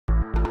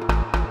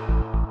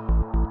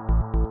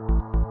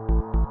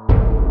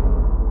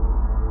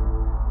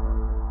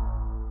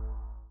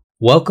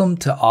Welcome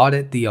to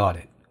Audit the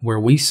Audit, where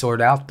we sort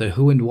out the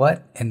who and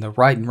what and the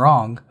right and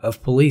wrong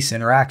of police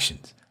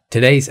interactions.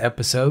 Today's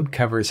episode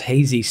covers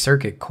hazy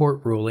circuit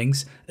court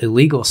rulings,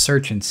 illegal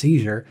search and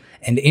seizure,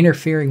 and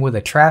interfering with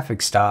a traffic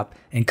stop,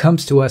 and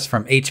comes to us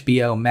from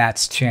HBO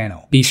Matt's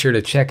channel. Be sure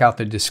to check out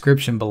the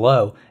description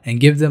below and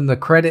give them the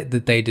credit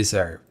that they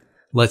deserve.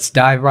 Let's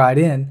dive right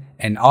in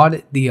and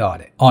audit the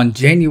audit. On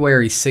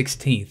January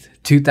 16th,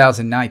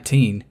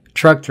 2019,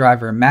 truck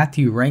driver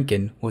Matthew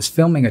Rankin was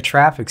filming a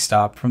traffic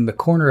stop from the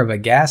corner of a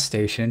gas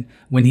station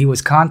when he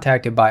was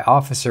contacted by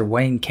Officer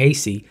Wayne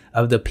Casey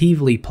of the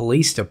Pevely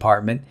Police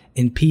Department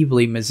in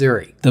Pevely,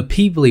 Missouri. The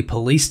Pevely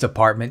Police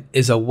Department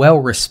is a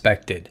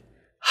well-respected,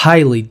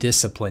 highly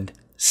disciplined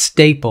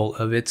staple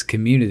of its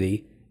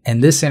community,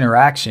 and this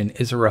interaction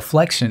is a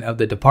reflection of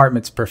the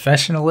department's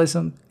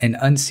professionalism and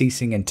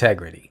unceasing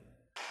integrity.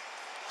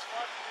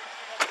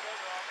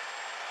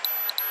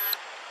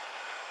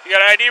 You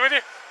got an ID with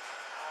you?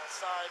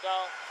 Sorry,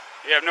 don't.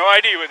 You have no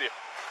ID with you.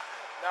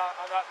 No,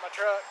 I'm not in my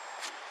truck.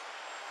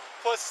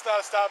 Plus, it's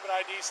not a stop and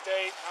ID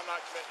state. I'm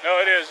not committing.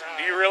 No, it is.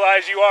 Do you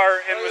realize you are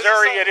in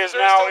Missouri? It is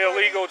Missouri now still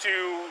illegal to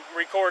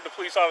record the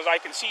police officer. I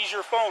can seize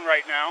your phone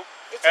right now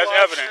It's as a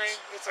live evidence.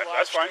 Stream. It's a live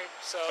That's fine.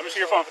 stream, so Let me there's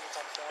see your no phone. evidence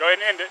on the phone. Go ahead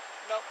and end it.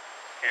 Nope.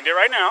 End it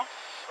right now.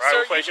 Or I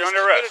will place you under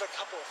arrest. Sir, you just committed a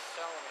couple of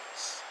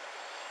felonies.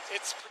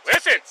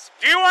 Listen,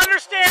 do you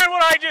understand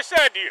what I just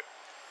said to you?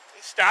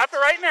 Stop it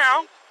right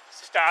now.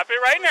 Stop it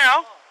right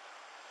now.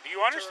 Do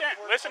you understand?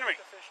 Listen to me.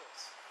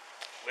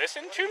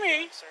 Listen to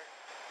me.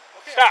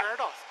 Okay, Stop. I'll turn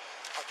it off.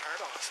 I'll turn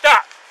it off.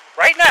 Stop.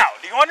 Right now.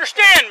 Do you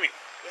understand me?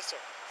 Yes,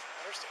 sir.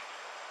 I understand.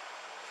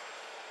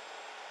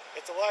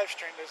 It's a live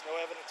stream. There's no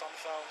evidence on the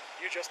phone.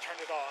 You just turned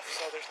it off,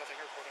 so there's nothing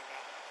recording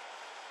now.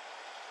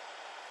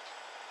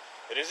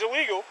 It is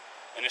illegal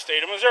in the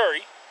state of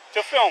Missouri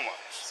to film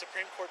us.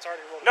 Supreme Court's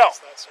already ruled No.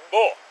 against that, sir.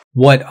 Bull.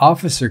 What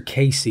Officer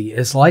Casey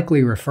is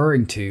likely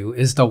referring to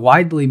is the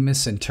widely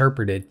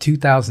misinterpreted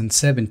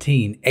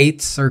 2017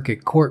 Eighth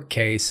Circuit Court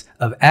case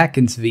of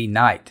Atkins v.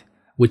 Knight,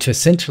 which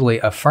essentially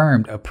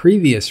affirmed a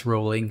previous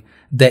ruling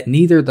that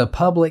neither the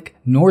public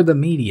nor the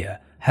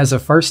media has a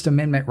First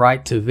Amendment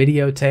right to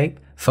videotape,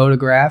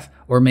 photograph,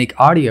 or make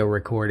audio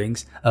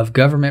recordings of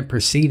government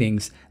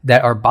proceedings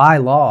that are by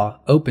law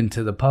open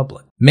to the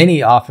public.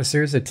 Many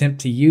officers attempt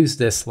to use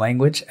this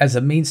language as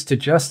a means to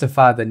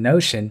justify the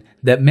notion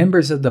that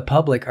members of the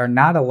public are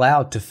not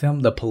allowed to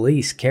film the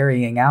police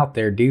carrying out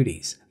their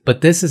duties.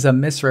 But this is a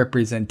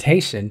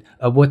misrepresentation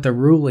of what the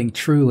ruling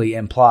truly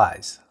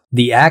implies.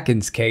 The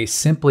Atkins case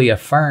simply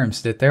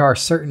affirms that there are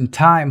certain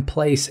time,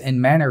 place,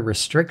 and manner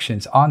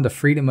restrictions on the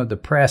freedom of the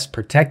press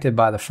protected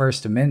by the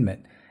First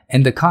Amendment,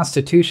 and the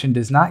Constitution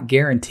does not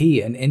guarantee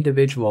an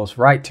individual's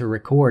right to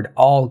record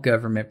all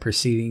government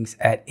proceedings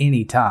at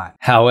any time.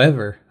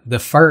 However, the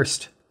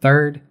 1st,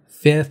 3rd,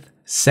 5th,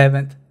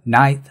 7th,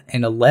 9th,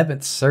 and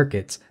 11th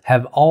circuits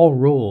have all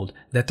ruled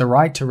that the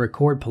right to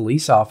record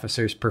police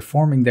officers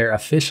performing their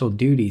official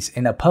duties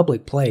in a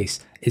public place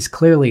is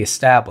clearly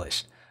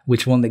established,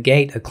 which will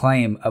negate a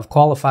claim of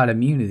qualified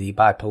immunity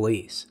by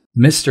police.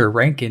 Mr.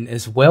 Rankin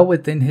is well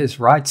within his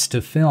rights to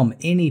film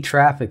any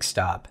traffic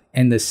stop,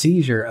 and the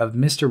seizure of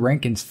Mr.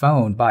 Rankin's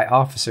phone by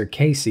Officer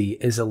Casey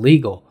is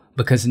illegal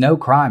because no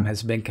crime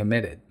has been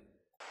committed.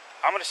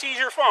 I'm going to seize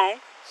your phone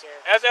Sir,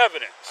 as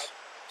evidence.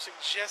 I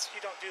suggest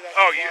you don't do that.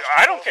 Oh,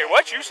 I don't care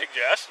what you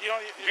suggest. You're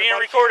Being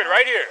recorded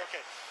right here.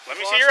 Okay.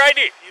 Let me see your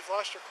ID. You've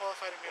lost your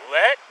qualified immunity.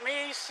 Let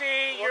me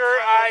see What your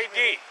kind of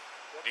ID.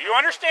 immunity? Do you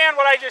understand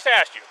what I just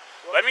asked you?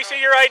 Let me see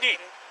your ID.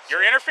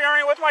 You're Sir,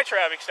 interfering with my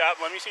traffic stop.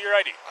 Let me see your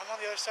ID. I'm on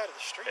the other side of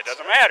the street. It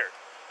doesn't sir. matter.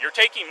 You're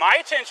taking my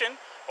attention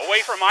away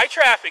from my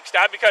traffic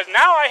stop because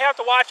now I have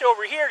to watch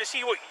over here to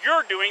see what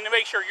you're doing to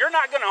make sure you're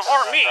not going to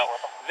harm me.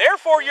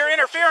 Therefore, you're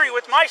interfering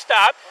with my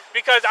stop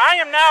because I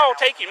am now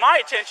taking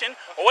my attention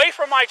away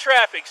from my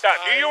traffic stop.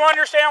 Do you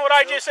understand what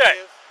I just said?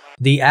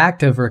 The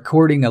act of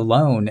recording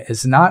alone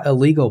is not a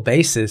legal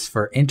basis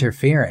for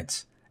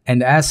interference,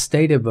 and as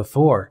stated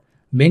before,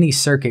 many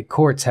circuit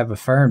courts have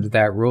affirmed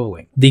that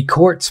ruling. The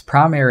court's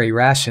primary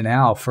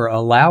rationale for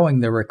allowing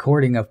the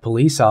recording of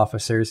police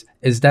officers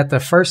is that the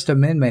First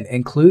Amendment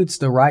includes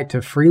the right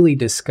to freely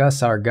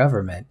discuss our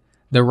government,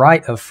 the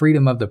right of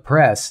freedom of the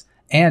press,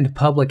 and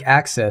public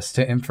access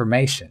to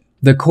information.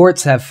 The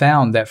courts have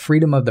found that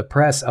freedom of the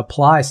press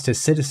applies to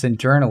citizen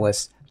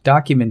journalists,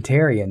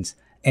 documentarians,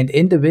 and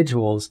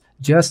individuals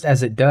just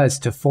as it does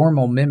to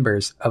formal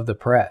members of the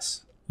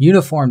press.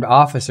 Uniformed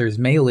officers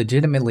may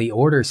legitimately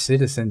order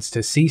citizens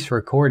to cease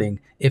recording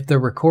if the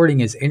recording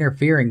is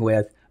interfering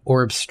with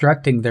or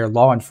obstructing their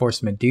law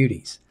enforcement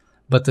duties,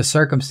 but the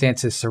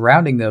circumstances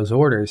surrounding those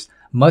orders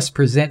must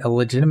present a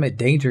legitimate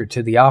danger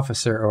to the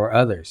officer or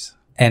others.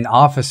 An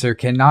officer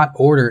cannot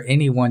order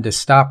anyone to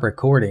stop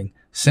recording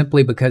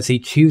simply because he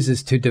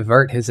chooses to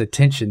divert his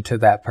attention to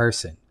that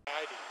person.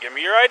 Give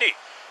me your ID.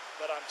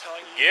 But I'm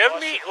telling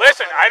you.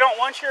 Listen, I don't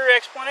want your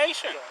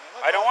explanation.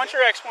 I don't want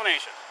your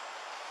explanation.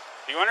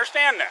 Do you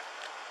understand that?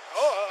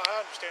 Oh, I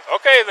understand.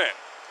 Okay then.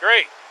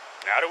 Great.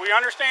 Now that we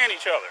understand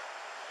each other.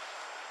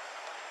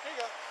 Here you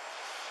go.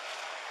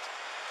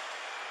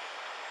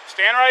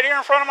 Stand right here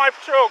in front of my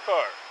patrol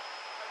car.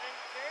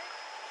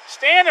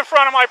 Stand in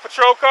front of my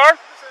patrol car.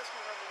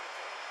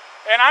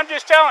 And I'm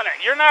just telling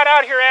it. You're not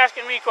out here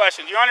asking me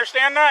questions. You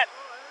understand that?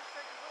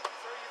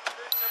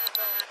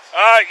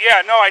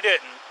 Yeah, no, I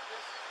didn't.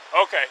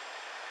 Okay.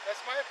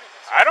 That's my opinion.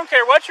 I don't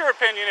care what your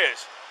opinion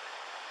is.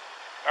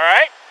 All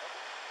right?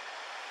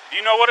 Do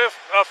you know what a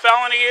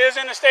felony is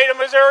in the state of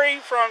Missouri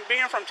from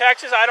being from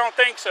Texas? I don't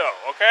think so,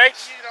 okay?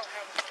 You don't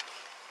have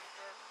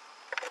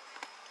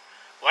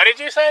a What did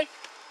you say?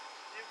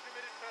 You've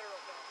committed federal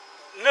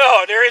felony.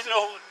 No, there is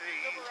no...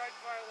 Civil rights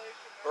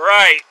violation.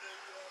 Right.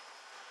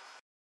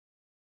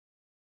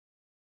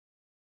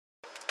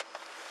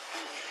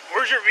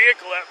 Where's your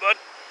vehicle at, bud?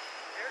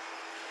 Here.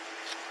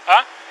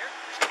 Huh? Here.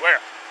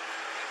 Where?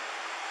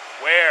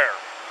 Where?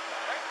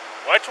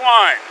 Which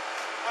one? Why do you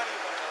want to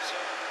know, sir?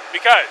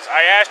 Because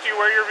I asked you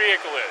where your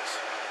vehicle is.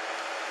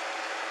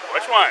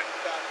 Which one?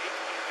 About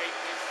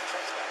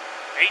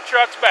eight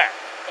trucks back. 8 trucks back.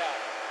 Back.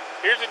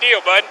 Here's the deal,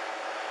 bud.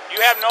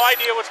 You have no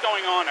idea what's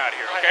going on out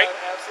here, okay? I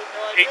have absolutely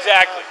no idea.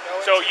 Exactly. I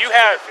have no So you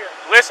have...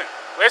 Listen.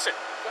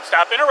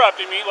 Stop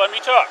interrupting me. Let me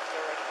talk.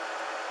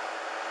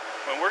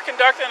 When we're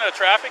conducting a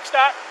traffic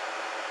stop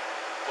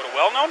with a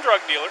well-known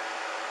drug dealer...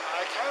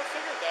 I kind of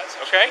figured that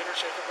since okay. you made her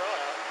shake her bra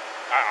out.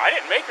 I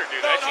didn't make her do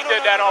that. She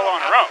did that all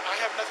on her own. I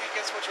have nothing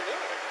against what you're doing.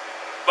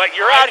 But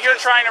you're out here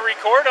trying to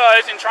record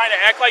us and trying to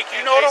act like you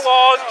know the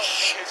laws.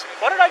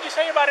 What did I just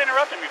say about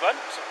interrupting me, bud?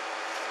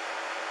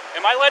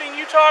 Am I letting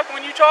you talk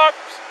when you talk?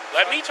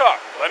 Let me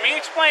talk. Let me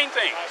explain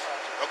things.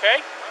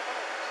 Okay?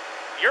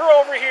 You're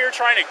over here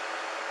trying to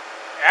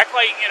act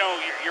like, you know,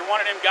 you're one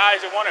of them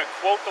guys that want to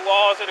quote the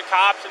laws of the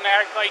cops and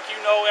act like you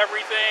know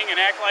everything and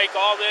act like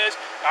all this.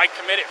 I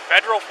committed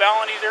federal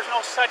felonies. There's no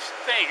such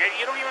thing.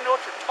 You don't even know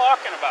what you're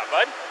talking about,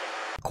 bud.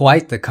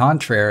 Quite the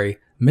contrary.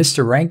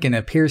 Mr. Rankin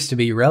appears to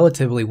be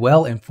relatively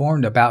well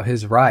informed about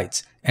his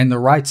rights and the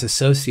rights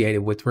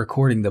associated with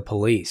recording the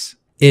police.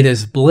 It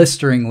is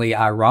blisteringly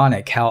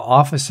ironic how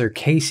Officer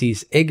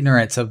Casey's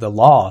ignorance of the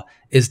law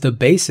is the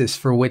basis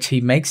for which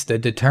he makes the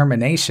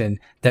determination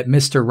that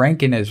Mr.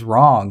 Rankin is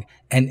wrong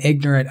and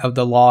ignorant of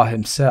the law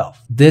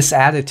himself. This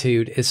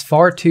attitude is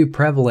far too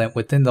prevalent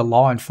within the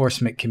law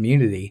enforcement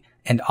community,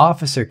 and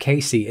Officer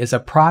Casey is a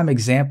prime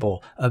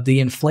example of the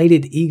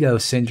inflated ego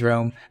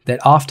syndrome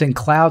that often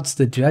clouds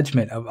the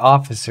judgment of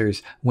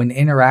officers when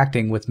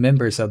interacting with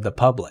members of the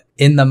public.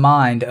 In the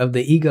mind of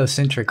the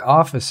egocentric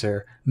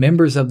officer,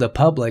 members of the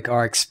public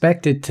are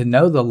expected to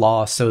know the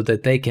law so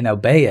that they can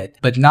obey it,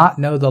 but not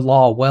know the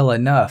law well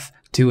enough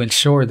to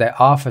ensure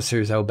that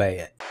officers obey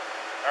it.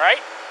 All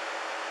right?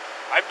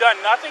 I've done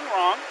nothing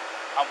wrong.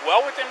 I'm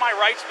well within my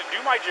rights to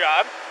do my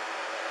job.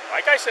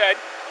 Like I said,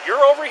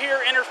 you're over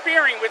here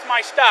interfering with my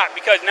stop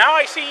because now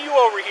I see you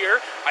over here.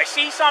 I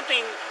see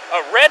something,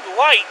 a red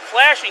light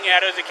flashing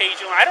at us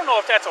occasionally. I don't know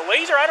if that's a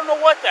laser. I don't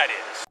know what that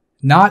is.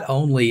 Not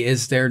only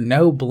is there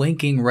no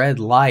blinking red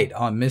light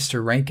on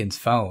Mr. Rankin's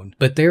phone,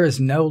 but there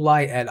is no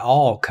light at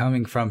all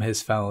coming from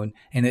his phone,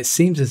 and it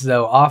seems as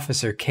though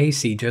Officer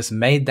Casey just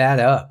made that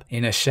up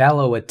in a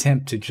shallow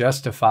attempt to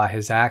justify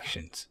his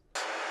actions.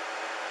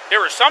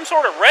 There was some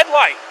sort of red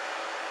light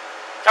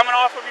coming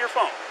off of your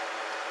phone.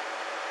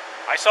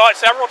 I saw it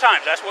several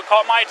times. That's what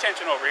caught my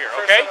attention over here,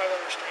 okay?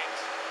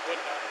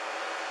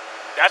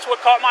 That's what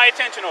caught my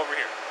attention over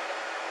here.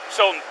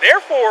 So,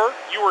 therefore,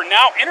 you are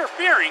now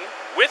interfering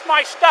with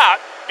my stop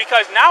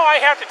because now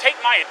I have to take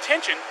my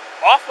attention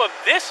off of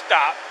this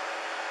stop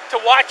to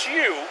watch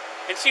you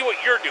and see what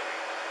you're doing.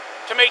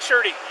 To make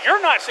sure that you're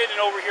not sitting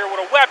over here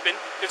with a weapon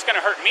that's going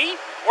to hurt me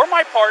or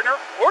my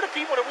partner or the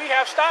people that we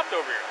have stopped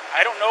over here.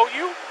 I don't know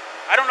you.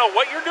 I don't know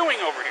what you're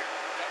doing over here.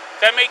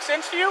 Does that make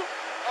sense to you?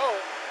 Oh,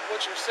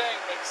 what you're saying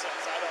makes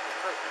sense. I don't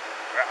agree.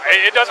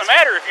 It doesn't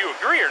matter if you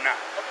agree or not.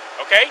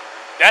 Okay?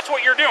 That's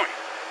what you're doing.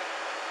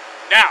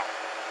 Now,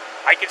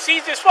 I can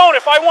seize this phone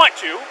if I want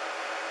to,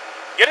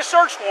 get a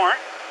search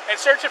warrant, and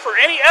search it for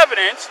any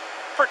evidence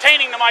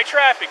pertaining to my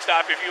traffic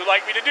stop if you would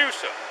like me to do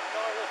so.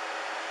 No, I wouldn't.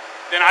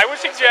 Then I would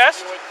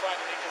suggest... You wouldn't find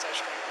any because I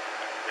strained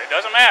it. It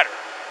doesn't matter.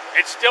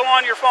 It's still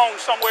on your phone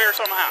somewhere,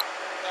 somehow.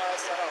 No,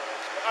 that's not how it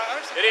works. I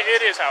understand.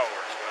 It is how it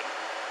works, bud.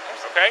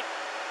 Okay?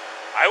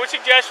 I would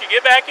suggest you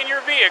get back in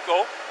your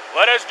vehicle,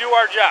 let us do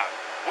our job.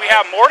 We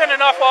have more than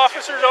enough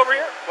officers over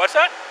here. What's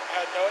that?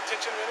 I had no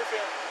intention of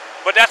interfering.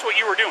 But that's what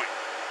you were doing.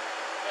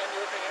 In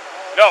your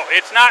opinion? No,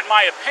 it's not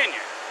my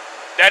opinion.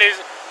 That is,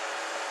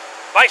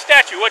 by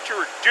statute, what you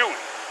were doing.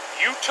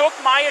 You took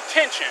my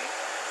attention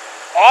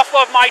off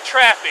of my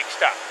traffic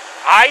stop.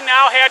 I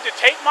now had to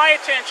take my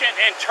attention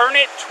and turn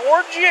it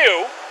towards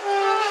you,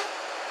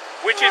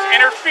 which is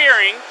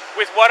interfering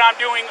with what I'm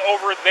doing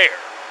over there.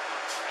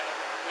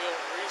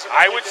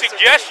 I would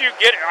suggest you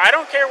get, I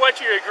don't care what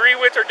you agree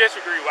with or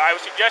disagree with, I would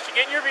suggest you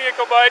get in your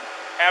vehicle, bud.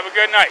 Have a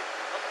good night.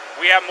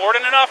 We have more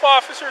than enough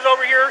officers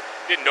over here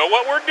that know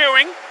what we're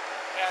doing.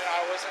 And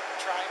I wasn't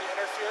trying to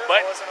interfere.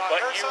 But, I wasn't on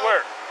but her you side.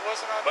 were. I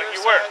wasn't on but their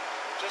you side,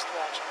 were. just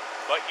watching.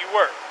 But you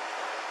were.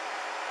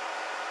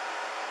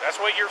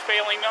 That's what you're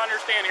failing to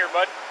understand here,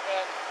 bud.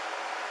 And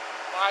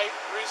my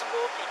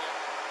reasonable opinion,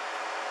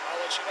 I I'll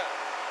let you know,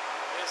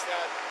 is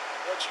that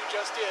what you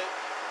just did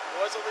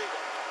was illegal.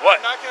 What?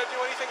 I'm not going to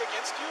do anything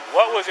against you.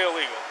 What was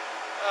illegal?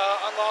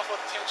 Unlawful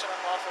detention,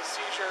 unlawful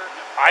seizure,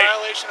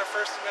 violation of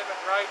First Amendment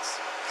rights.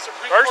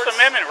 First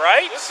Amendment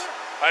rights? Yes, sir.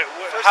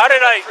 How did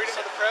I? Freedom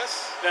of the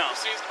press. No. You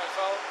seized my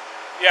phone.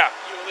 Yeah.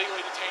 You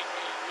illegally detained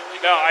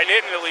me. No, I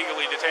didn't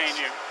illegally detain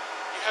you.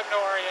 You have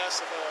no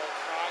RAS of a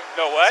crime.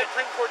 No what?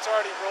 The Supreme Court's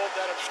already ruled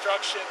that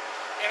obstruction,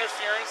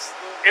 interference.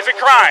 It's a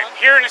crime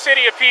here in the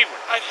city of Peebly.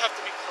 I'd have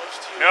to be close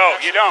to you. No,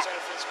 you don't.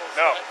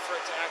 No. For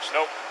it to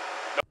actually. Nope.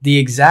 The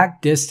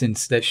exact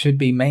distance that should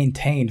be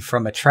maintained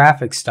from a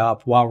traffic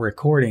stop while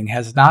recording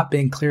has not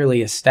been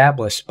clearly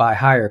established by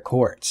higher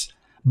courts.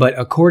 But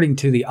according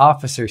to the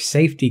Officer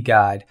Safety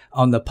Guide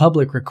on the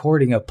public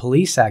recording of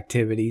police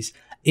activities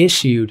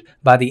issued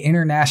by the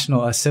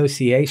International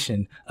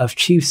Association of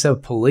Chiefs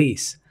of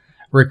Police,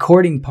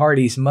 recording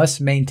parties must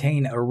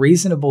maintain a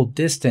reasonable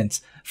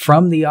distance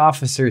from the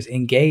officers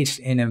engaged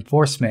in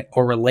enforcement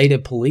or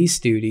related police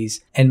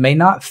duties and may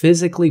not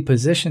physically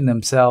position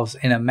themselves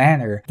in a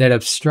manner that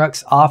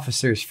obstructs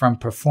officers from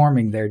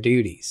performing their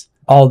duties.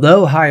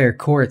 Although higher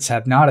courts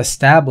have not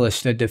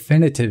established a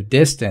definitive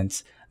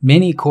distance,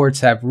 many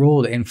courts have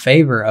ruled in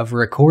favor of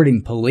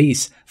recording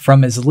police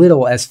from as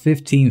little as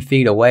 15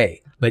 feet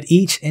away, but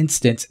each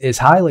instance is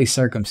highly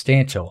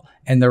circumstantial,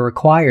 and the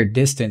required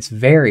distance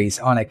varies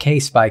on a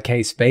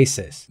case-by-case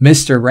basis.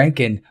 Mr.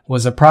 Rankin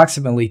was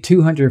approximately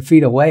 200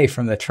 feet away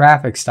from the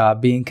traffic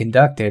stop being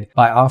conducted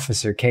by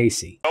Officer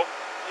Casey. Nope.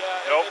 Yeah,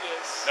 nope.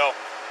 It is. No.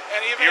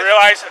 And even you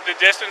realize the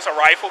distance a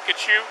rifle could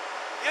shoot?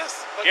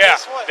 Yes, but yeah.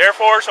 Guess what?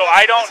 Therefore, so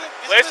I don't...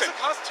 Isn't this a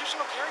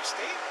constitutional carry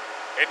state?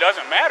 It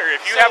doesn't matter.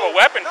 If you have a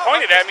weapon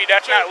pointed at me,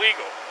 that's not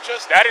legal.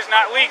 That is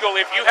not legal.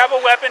 If you have a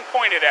weapon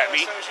pointed at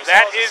me,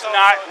 that is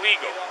not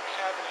legal.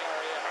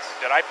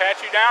 Did I pat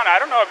you down? I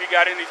don't know if you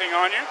got anything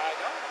on you. I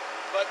don't.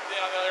 But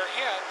on the other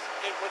hand,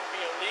 it wouldn't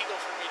be illegal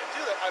for me to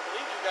do that. I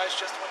believe you guys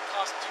just went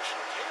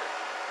constitutional carry.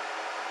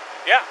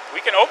 Yeah,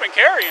 we can open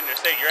carry in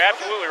this state. You're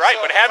absolutely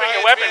right. So but having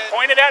a weapon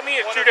pointed at me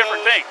is two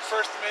different things.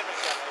 First Amendment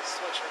guys,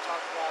 is what you're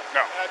talking about.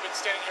 No. And I've been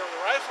standing here with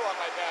a rifle on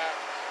my back.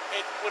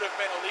 It would have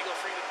been illegal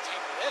for you to detain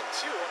me then,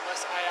 too,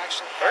 unless I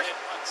actually had it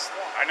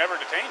unslung. I never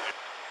detained you.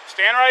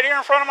 Stand right here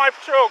in front of my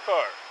patrol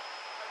car.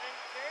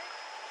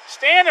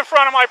 Stand in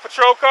front of my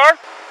patrol car.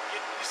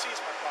 You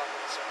seized my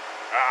property, sir.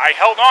 I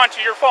held on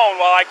to your phone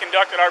while I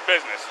conducted our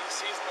business. You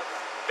seized my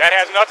property. That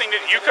has nothing to...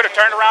 You could have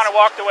turned around and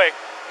walked away.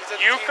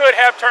 You could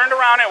have turned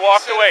around and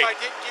walked away. If I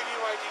didn't give you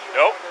ID, you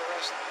nope. were going to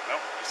arrest me.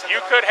 Nope.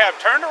 You could have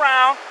turned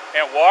around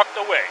and walked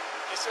away.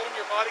 You said in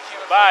your body cam,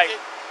 Goodbye.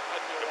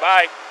 I'd be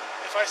Goodbye.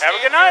 If I stand have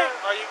a good night.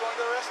 Here, are you going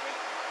to arrest me?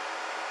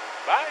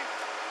 Bye.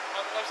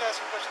 I'm just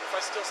asking a question. If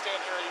I still stand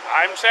here, are you going to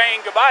I'm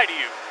saying goodbye to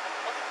you.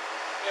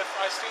 Okay. If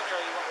I stand here,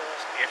 are you going to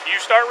arrest me? If you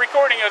start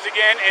recording us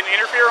again and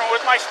interfering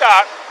with my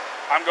stop,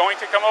 I'm going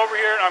to come over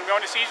here and I'm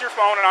going to seize your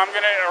phone and I'm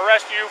going to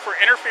arrest you for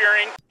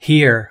interfering.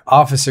 Here,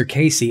 Officer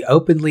Casey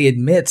openly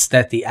admits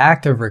that the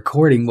act of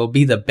recording will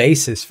be the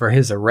basis for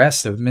his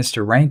arrest of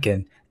Mr.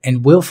 Rankin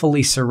and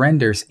willfully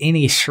surrenders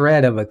any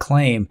shred of a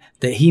claim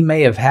that he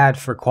may have had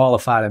for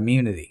qualified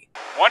immunity.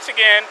 Once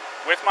again,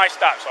 with my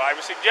stop. So I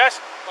would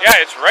suggest, yeah,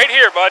 it's right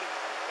here, bud.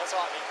 That's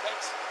all I need.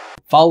 Thanks.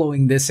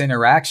 Following this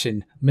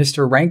interaction,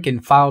 Mr. Rankin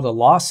filed a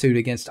lawsuit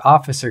against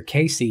Officer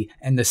Casey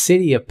and the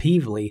city of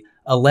Peebly,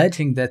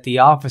 alleging that the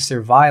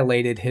officer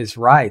violated his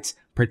rights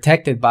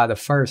protected by the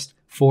First,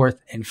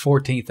 Fourth, and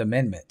 14th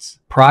Amendments.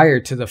 Prior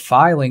to the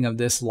filing of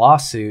this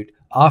lawsuit,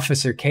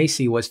 Officer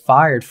Casey was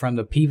fired from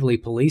the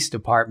Peebly Police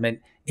Department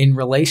in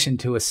relation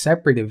to a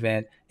separate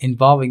event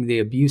involving the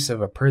abuse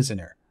of a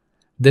prisoner.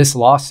 This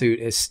lawsuit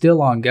is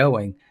still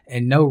ongoing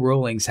and no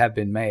rulings have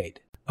been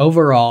made.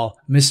 Overall,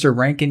 Mr.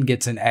 Rankin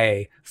gets an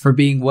A for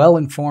being well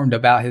informed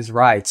about his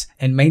rights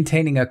and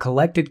maintaining a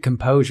collected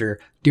composure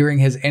during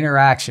his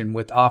interaction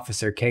with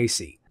Officer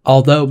Casey.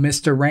 Although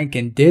Mr.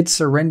 Rankin did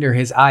surrender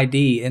his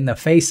ID in the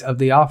face of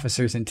the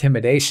officer's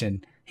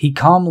intimidation, he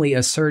calmly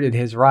asserted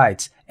his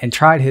rights and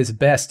tried his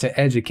best to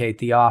educate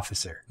the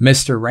officer.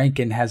 Mr.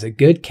 Rankin has a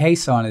good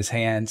case on his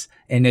hands,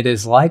 and it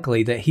is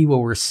likely that he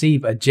will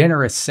receive a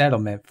generous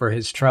settlement for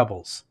his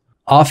troubles.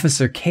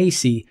 Officer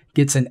Casey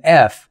gets an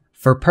F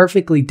for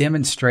perfectly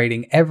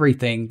demonstrating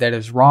everything that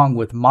is wrong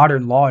with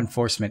modern law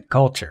enforcement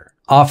culture.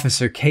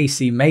 Officer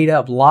Casey made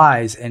up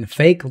lies and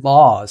fake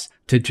laws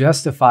to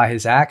justify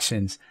his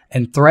actions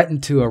and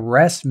threatened to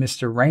arrest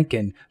Mr.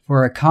 Rankin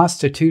for a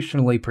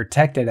constitutionally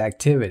protected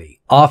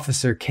activity.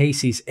 Officer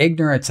Casey's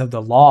ignorance of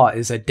the law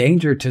is a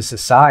danger to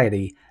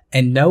society,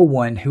 and no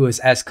one who is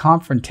as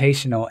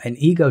confrontational and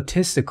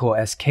egotistical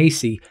as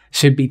Casey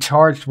should be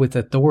charged with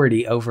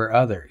authority over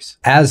others.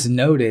 As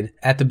noted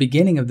at the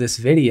beginning of this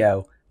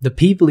video, the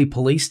Peebly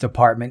Police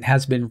Department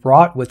has been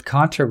wrought with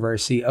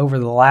controversy over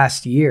the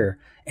last year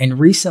and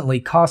recently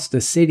cost the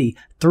city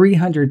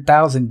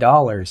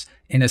 $300,000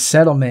 in a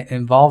settlement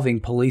involving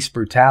police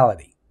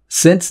brutality.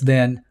 Since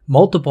then,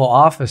 multiple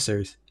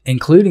officers,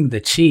 including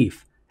the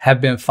chief, have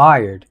been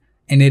fired,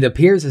 and it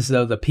appears as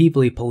though the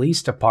Peebly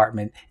Police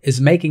Department is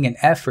making an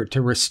effort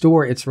to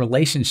restore its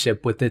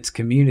relationship with its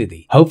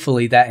community.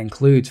 Hopefully that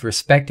includes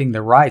respecting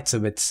the rights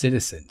of its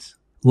citizens.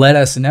 Let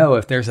us know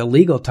if there's a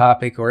legal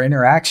topic or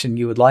interaction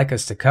you would like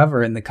us to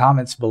cover in the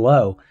comments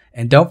below,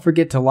 and don't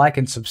forget to like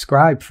and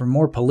subscribe for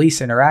more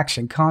police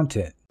interaction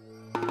content.